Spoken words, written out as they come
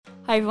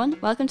Hi everyone,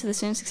 welcome to the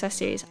Student Success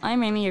Series.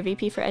 I'm Amy, your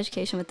VP for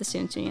Education with the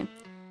Students' Union.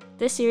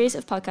 This series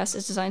of podcasts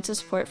is designed to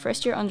support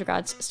first-year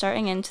undergrads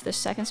starting into their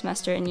second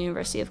semester in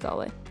University of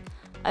Galway.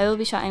 I will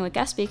be chatting with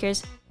guest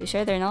speakers who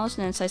share their knowledge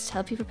and insights to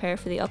help you prepare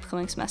for the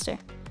upcoming semester.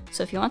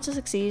 So if you want to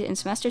succeed in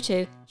semester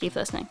 2, keep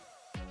listening.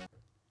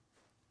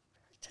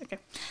 Okay.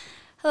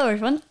 Hello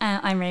everyone,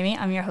 I'm Rami.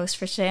 I'm your host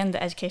for today. I'm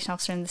the Education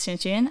Officer in the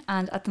Students' Union,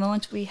 and at the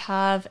moment we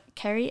have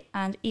Kerry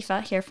and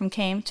Aoife here from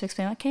CAME to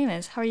explain what CAME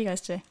is. How are you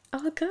guys today?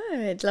 Oh,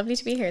 good. Lovely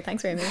to be here.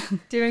 Thanks, Rami.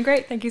 Doing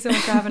great. Thank you so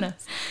much for having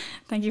us.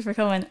 Thank you for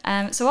coming.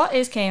 So what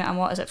is CAME and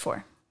what is it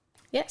for?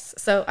 Yes,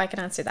 so I can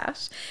answer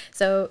that.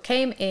 So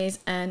CAME is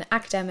an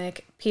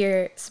academic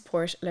peer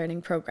support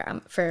learning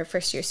program for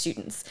first year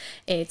students.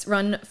 It's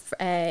run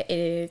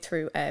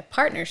through a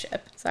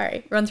partnership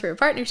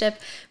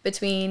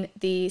between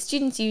the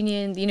Students'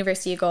 Union, the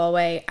University of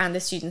Galway and the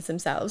students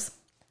themselves.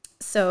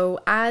 So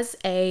as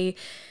a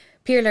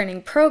peer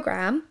learning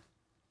program,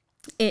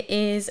 it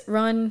is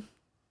run...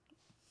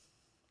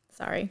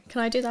 Sorry,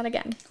 can I do that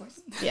again? Of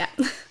course. Yeah,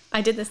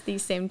 I did this the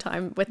same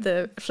time with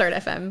the Flirt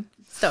FM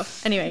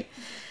stuff. Anyway,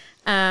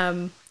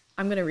 I'm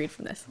going to read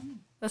from this.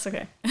 That's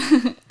okay.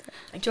 Do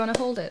you want to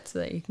hold it so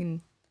that you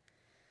can...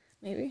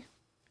 Maybe?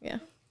 Yeah.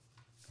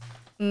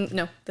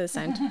 No, the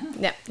sound.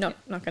 Yeah, no,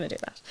 not going to do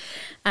that.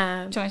 Do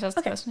you want me to ask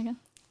the question again?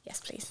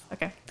 Yes, please.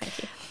 Okay. Thank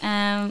you.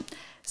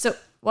 So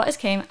what is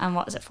CAME and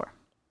what is it for?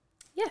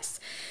 Yes.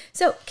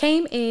 So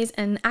CAME is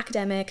an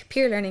academic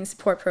peer learning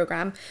support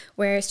program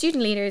where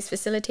student leaders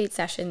facilitate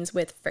sessions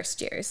with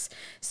first years.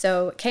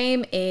 So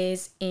CAME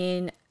is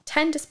in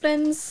 10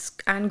 disciplines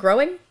and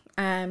growing.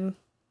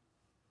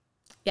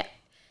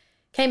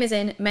 CAME is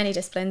in many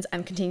disciplines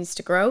and continues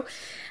to grow.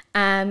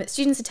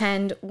 Students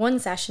attend one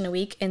session a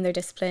week in their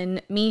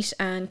discipline, meet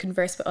and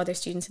converse with other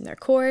students in their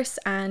course,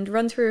 and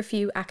run through a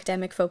few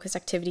academic focused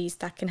activities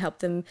that can help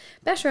them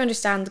better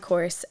understand the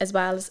course as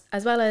well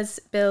as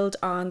build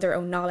on their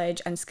own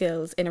knowledge and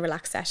skills in a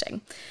relaxed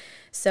setting.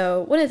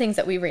 So one of the things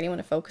that we really want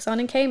to focus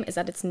on in CAME is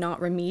that it's not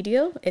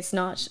remedial. It's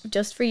not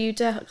just for you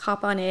to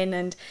hop on in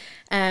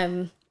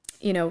and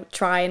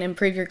try and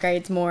improve your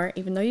grades more,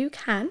 even though you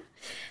can.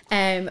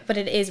 But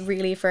it is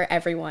really for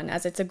everyone,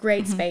 as it's a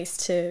great space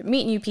to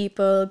meet new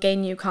people,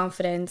 gain new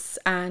confidence,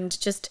 and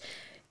just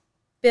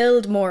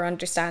build more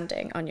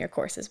understanding on your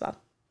course as well.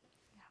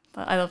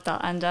 I love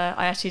that. And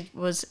I actually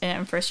was in it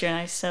in first year, and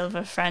I still have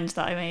a friend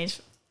that I made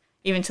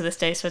even to this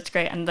day, so it's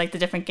great. And like the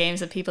different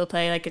games that people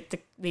play, like the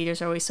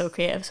leaders are always so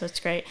creative, so it's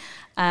great.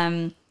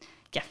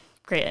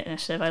 Great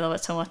initiative. I love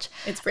it so much.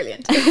 It's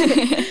brilliant.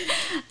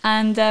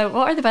 And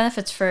what are the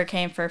benefits for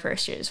CAME for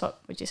first years?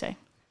 What would you say?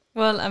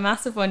 Well, a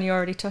massive one you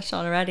already touched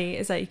on already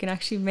is that you can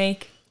actually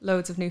make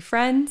loads of new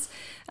friends,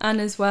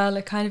 and as well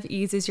it kind of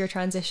eases your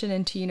transition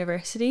into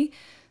university.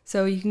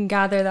 So you can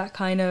gather that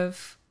kind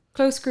of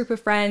close group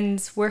of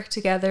friends, work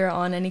together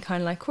on any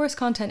kind of like course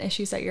content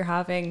issues that you're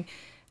having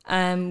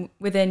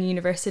within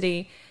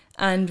university,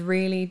 and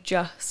really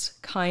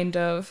just kind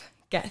of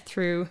get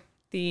through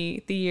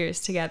the years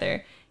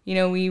together. You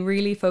know, we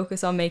really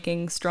focus on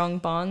making strong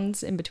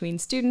bonds in between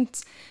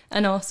students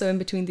and also in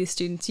between the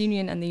Students'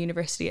 Union and the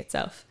university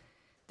itself.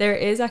 There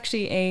is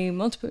actually a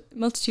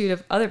multitude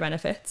of other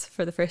benefits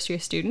for the first year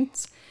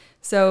students.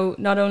 So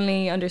not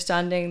only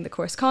understanding the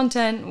course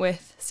content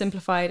with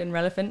simplified and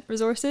relevant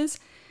resources,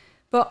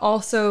 but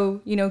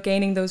also,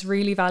 gaining those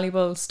really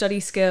valuable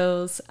study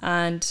skills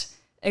and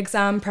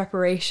exam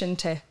preparation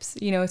tips.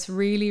 It's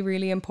really,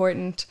 really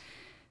important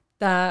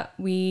that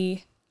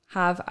we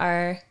have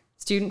our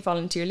student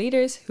volunteer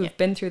leaders who've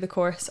been through the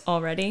course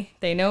already.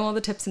 They know all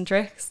the tips and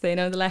tricks, they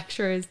know the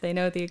lecturers, they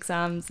know the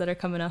exams that are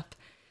coming up.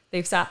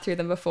 They've sat through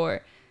them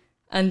before,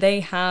 and they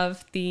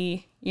have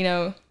the,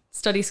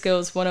 study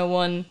skills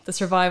 101, the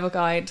survival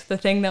guide, the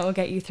thing that will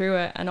get you through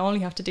it. And all you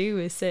have to do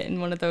is sit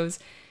in one of those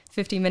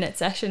 50-minute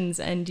sessions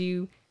and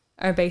you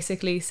are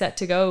basically set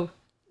to go.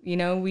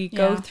 We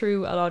go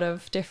through a lot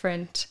of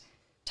different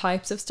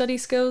types of study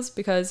skills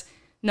because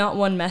not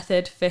one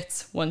method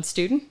fits one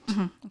student.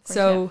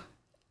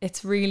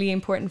 It's really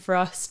important for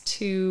us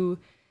to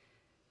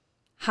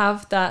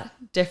have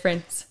that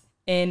difference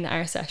in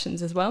our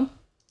sessions as well.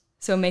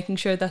 So making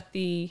sure that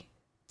the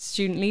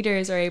student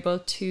leaders are able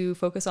to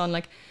focus on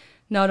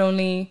not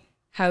only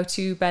how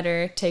to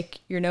better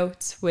take your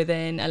notes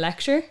within a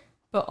lecture,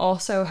 but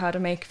also how to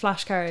make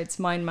flashcards,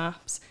 mind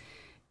maps.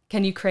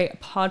 Can you create a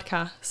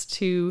podcast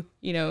to,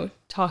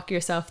 talk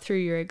yourself through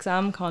your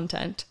exam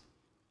content?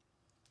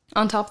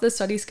 On top of the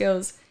study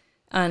skills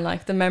and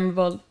the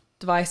memorable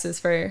devices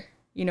for,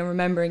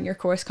 remembering your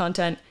course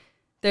content,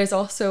 there's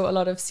also a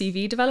lot of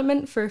CV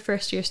development for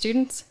first year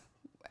students,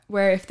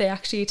 where if they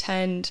actually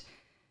attend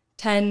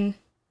 10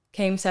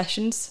 CAME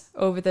sessions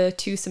over the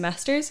 2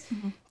 semesters,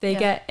 they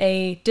get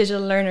a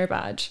digital learner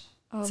badge.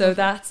 So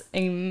that's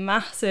a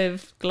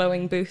massive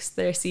glowing boost to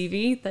their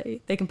CV that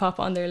they can pop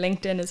on their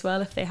LinkedIn as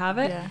well if they have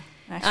it.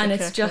 And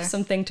it's just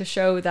something to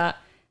show that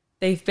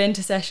they've been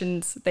to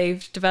sessions,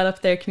 they've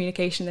developed their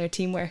communication, their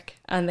teamwork,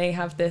 and they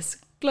have this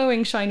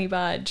glowing shiny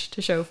badge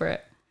to show for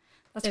it.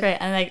 That's great.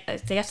 And like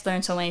they get to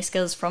learn so many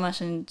skills from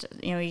it, and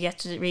you know, you get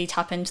to really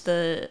tap into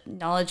the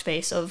knowledge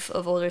base of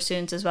older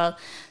students as well.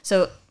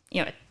 So,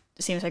 you know,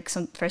 it seems like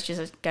some first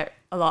years get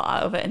a lot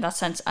out of it in that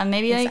sense. And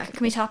maybe like,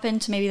 can we tap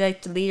into maybe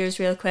like the leaders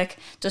real quick,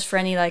 just for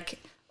any like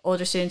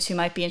older students who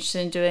might be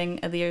interested in doing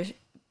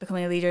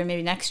becoming a leader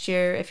maybe next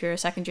year if you're a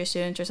second year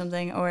student or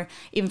something, or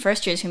even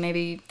first years who may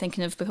be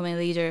thinking of becoming a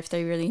leader if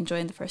they're really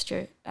enjoying the first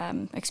year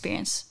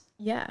experience.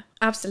 Yeah,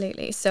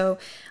 absolutely. So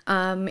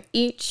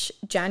each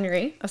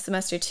January of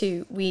semester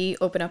 2, we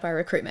open up our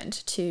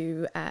recruitment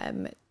to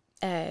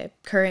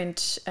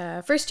current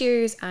first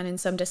years, and in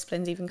some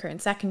disciplines even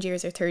current second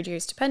years or third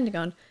years, depending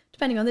on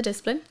the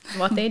discipline and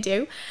what they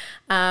do.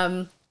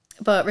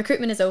 But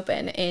recruitment is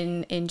open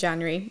in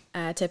January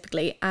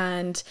typically,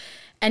 and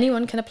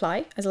anyone can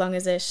apply as long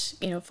as it,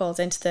 you know, falls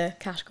into the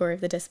category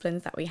of the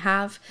disciplines that we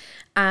have.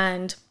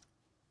 And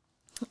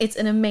it's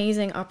an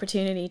amazing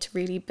opportunity to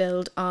really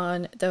build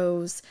on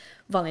those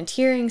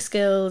volunteering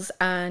skills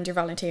and your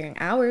volunteering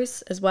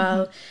hours as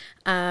well.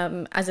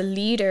 As a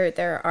leader,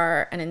 there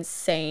are an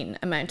insane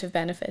amount of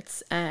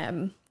benefits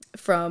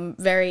from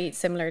very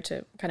similar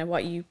to kind of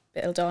what you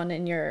build on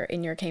in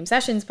your CAME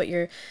sessions, but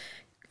you're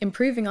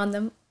improving on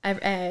them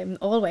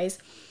always.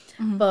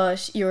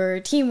 But your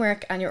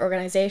teamwork and your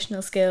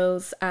organizational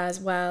skills,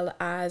 as well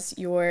as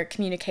your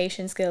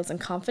communication skills and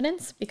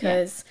confidence,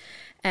 because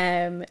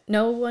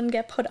no one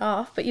get put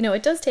off, but you know,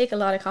 it does take a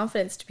lot of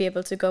confidence to be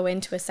able to go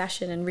into a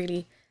session and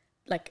really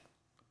like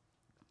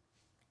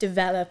to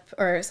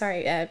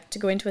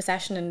go into a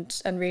session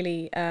and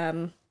really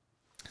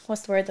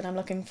what's the word that I'm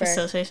looking for?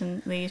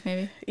 Facilitation, lead,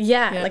 maybe.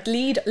 Yeah, like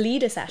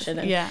lead a session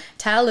and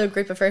tell a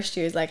group of first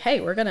years like,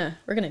 hey, we're gonna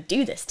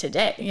do this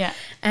today. Yeah.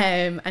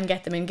 And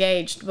get them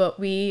engaged. But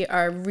we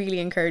are really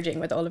encouraging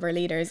with all of our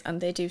leaders,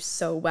 and they do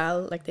so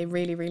well. Like they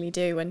really, really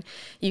do. And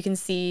you can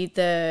see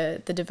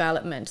the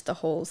development the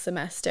whole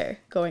semester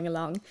going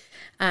along.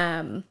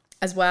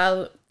 As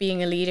well,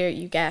 being a leader,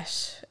 you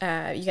get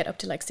up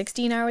to like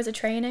 16 hours of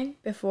training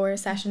before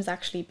sessions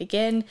actually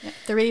begin. Yeah.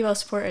 They're really well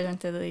supported,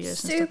 aren't they, the leaders?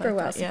 Super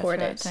well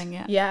supported.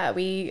 Yeah,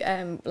 we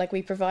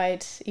we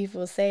provide. Eva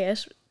will say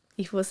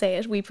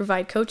it. We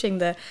provide coaching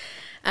the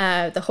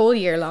whole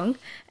year long,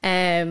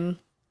 and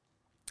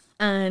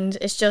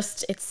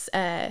it's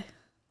I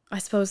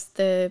suppose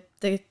the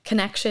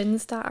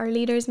connections that our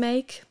leaders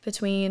make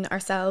between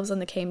ourselves on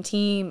the CAME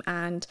team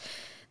and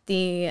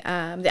the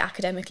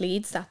academic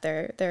leads that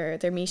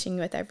they're meeting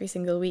with every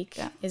single week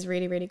is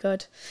really, really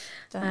good.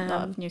 A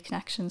lot of new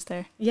connections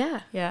there.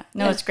 Yeah.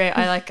 No, it's great.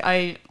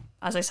 I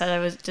as I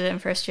said, did it in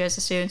first year as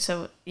a student,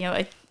 so you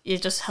know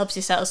it just helps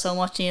you settle so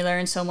much, and you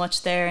learn so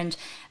much there, and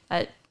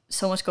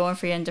so much going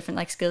for you, and different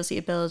like skills that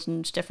you build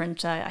and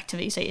different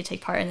activities that you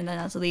take part in, and then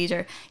as a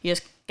leader you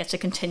just get to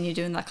continue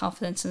doing that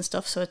confidence and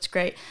stuff, so it's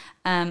great.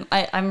 I'm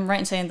right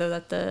in saying though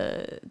that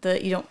the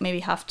you don't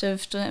maybe have to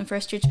have done it in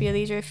first year to be a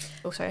leader.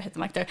 I hit the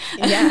mic there.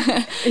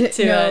 Yeah. to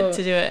do it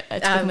to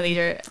become a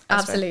leader.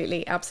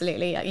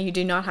 Absolutely. You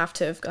do not have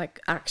to have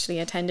like actually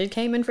attended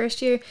CAME in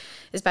first year,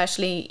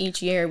 especially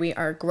each year we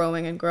are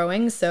growing and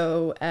growing.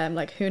 So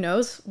like who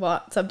knows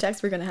what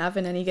subjects we're going to have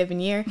in any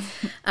given year.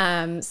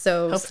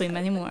 So hopefully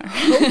many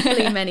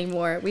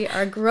more. We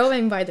are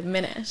growing by the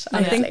minute.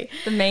 Honestly. I think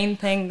the main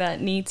thing that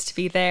needs to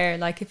be there,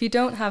 like if you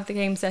don't have the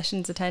CAME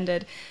sessions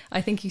attended, I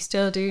think you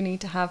still do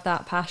need to have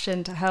that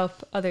passion to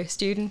help other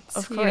students.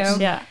 Of course,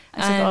 yeah.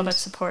 It's all about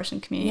support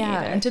and community.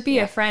 Yeah, and to be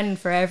a friend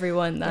for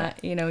everyone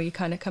that, you know, you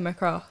kind of come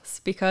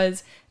across,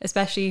 because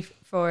especially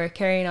for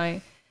Kerry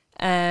and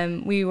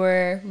I, we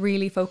were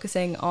really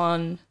focusing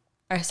on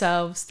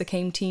ourselves, the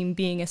CAME team,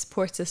 being a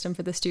support system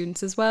for the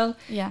students as well.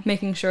 Yeah.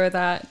 Making sure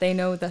that they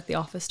know that the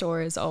office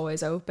door is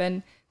always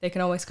open. They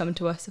can always come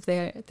to us if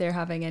they're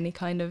having any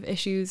kind of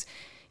issues.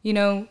 You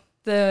know,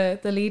 the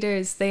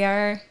leaders, they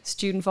are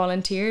student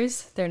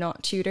volunteers, they're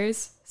not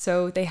tutors,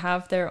 so they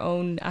have their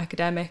own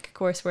academic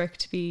coursework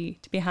to be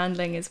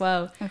handling as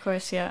well. Of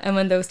course, yeah. And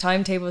when those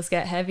timetables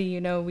get heavy, you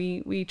know,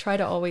 we try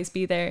to always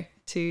be there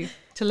to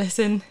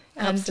listen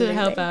and to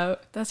help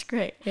out. That's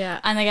great. Yeah.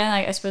 And again,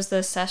 like I suppose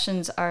the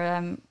sessions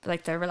are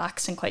like they're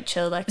relaxed and quite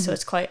chill, like so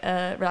it's quite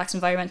a relaxed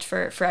environment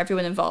for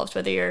everyone involved,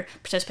 whether you're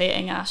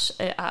participating at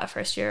a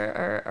first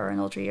year or an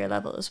older year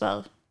level as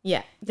well.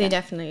 Yeah, they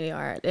definitely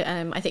are.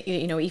 I think,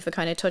 you know, Aoife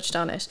kind of touched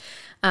on it.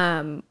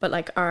 But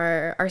like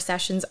our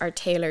sessions are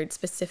tailored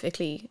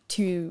specifically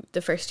to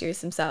the first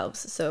years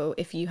themselves. So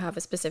if you have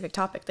a specific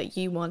topic that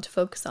you want to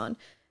focus on,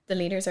 the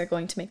leaders are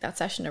going to make that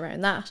session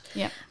around that.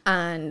 Yeah.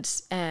 And,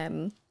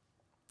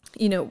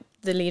 you know,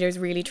 the leaders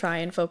really try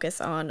and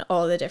focus on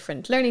all the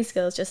different learning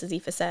skills, just as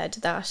Aoife said,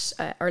 that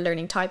or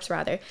learning types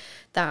rather,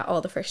 that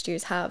all the first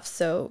years have.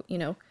 So, you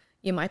know,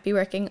 you might be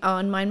working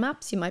on mind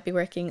maps, you might be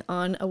working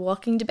on a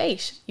walking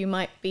debate, you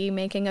might be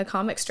making a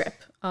comic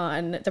strip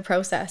on the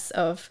process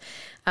of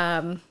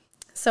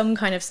some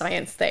kind of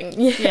science thing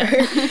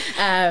here.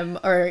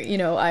 Or, you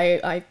know,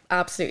 I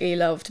absolutely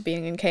loved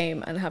being in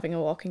CAIM and having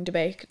a walking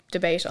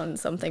debate on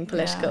something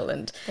political. Yeah.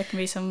 And there can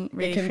be some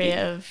really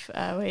creative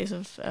ways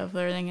of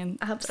learning and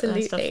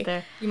absolutely stuff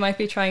there. You might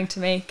be trying to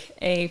make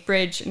a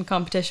bridge in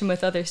competition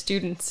with other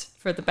students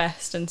for the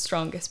best and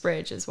strongest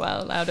bridge as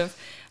well, out of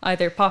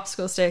either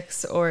popsicle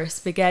sticks or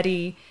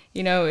spaghetti.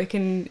 You know, it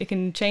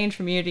can change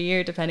from year to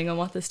year depending on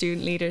what the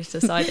student leaders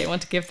decide they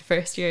want to give the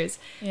first years.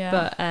 Yeah.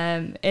 But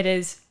it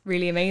is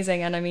really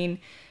amazing. And I mean,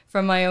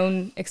 from my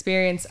own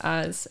experience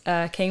as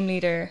a CAIM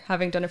leader,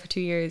 having done it for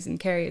 2 years, and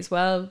Kerry as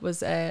well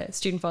was a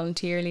student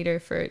volunteer leader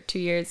for 2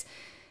 years,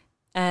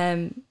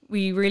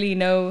 we really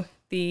know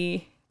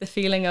the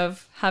feeling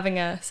of having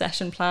a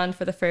session planned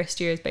for the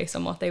first years based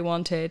on what they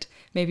wanted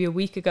maybe a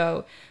week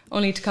ago,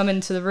 only to come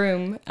into the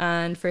room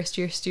and first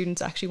year students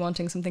actually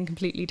wanting something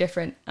completely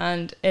different.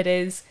 And it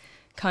is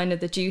kind of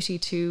the duty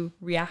to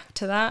react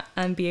to that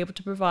and be able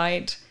to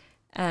provide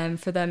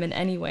for them in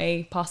any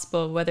way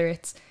possible, whether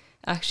it's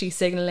actually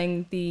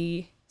signalling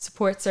the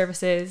support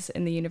services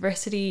in the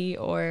university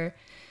or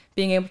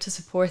being able to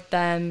support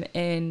them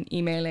in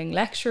emailing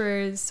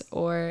lecturers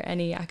or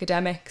any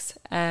academics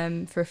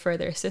for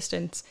further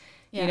assistance.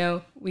 Yeah. You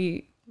know,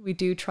 we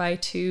do try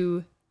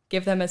to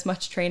give them as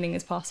much training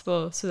as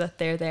possible so that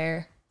they're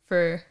there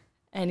for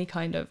any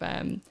kind of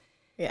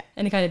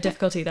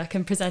difficulty that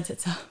can present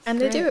itself.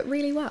 And they do it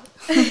really well.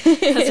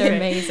 They're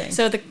amazing.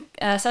 So the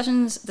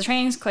the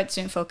training is quite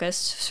student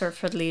focused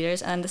for the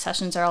leaders, and the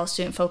sessions are all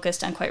student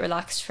focused and quite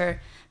relaxed for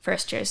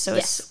first years. So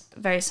it's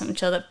very something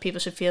chill that people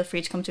should feel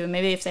free to come to. And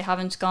maybe if they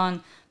haven't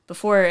gone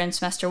before in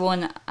semester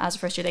 1 as a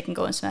first year, they can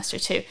go in semester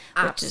 2.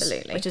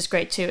 Absolutely. Which is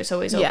great too. It's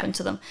always open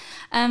to them.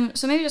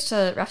 So maybe just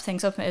to wrap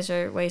things up, is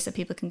there ways that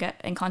people can get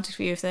in contact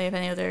with you if they have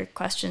any other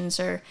questions,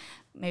 or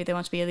maybe they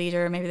want to be a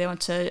leader, or maybe they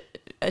want to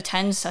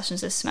attend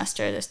sessions this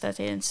semester that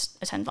they didn't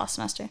attend last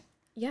semester?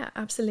 Yeah,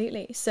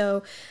 absolutely.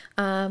 So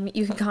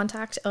you can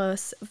contact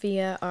us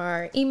via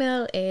our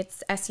email.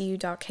 It's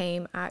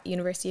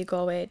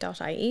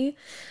su.caim@universityofgalway.ie.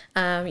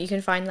 You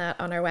can find that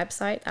on our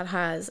website. That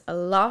has a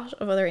lot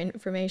of other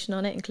information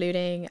on it,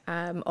 including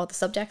all the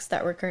subjects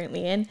that we're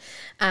currently in,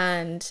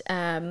 and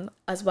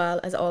as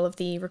well as all of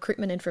the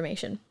recruitment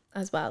information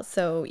as well.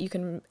 So you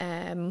can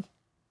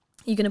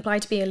apply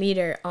to be a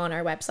leader on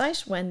our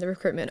website when the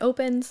recruitment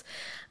opens.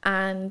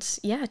 And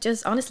yeah,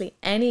 just honestly,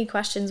 any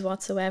questions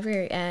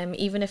whatsoever,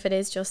 even if it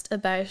is just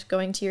about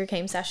going to your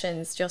CAIM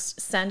sessions,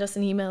 just send us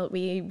an email.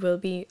 We will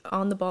be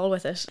on the ball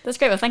with it. That's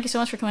great. Well, thank you so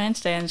much for coming in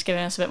today and just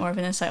giving us a bit more of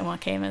an insight on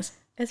what CAIM is.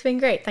 It's been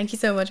great. Thank you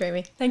so much,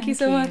 Rami. Thank you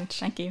so much.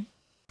 Thank you.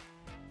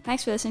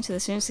 Thanks for listening to the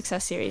Student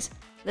Success Series.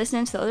 Listen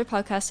in to the other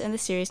podcasts in the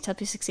series to help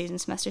you succeed in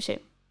semester 2.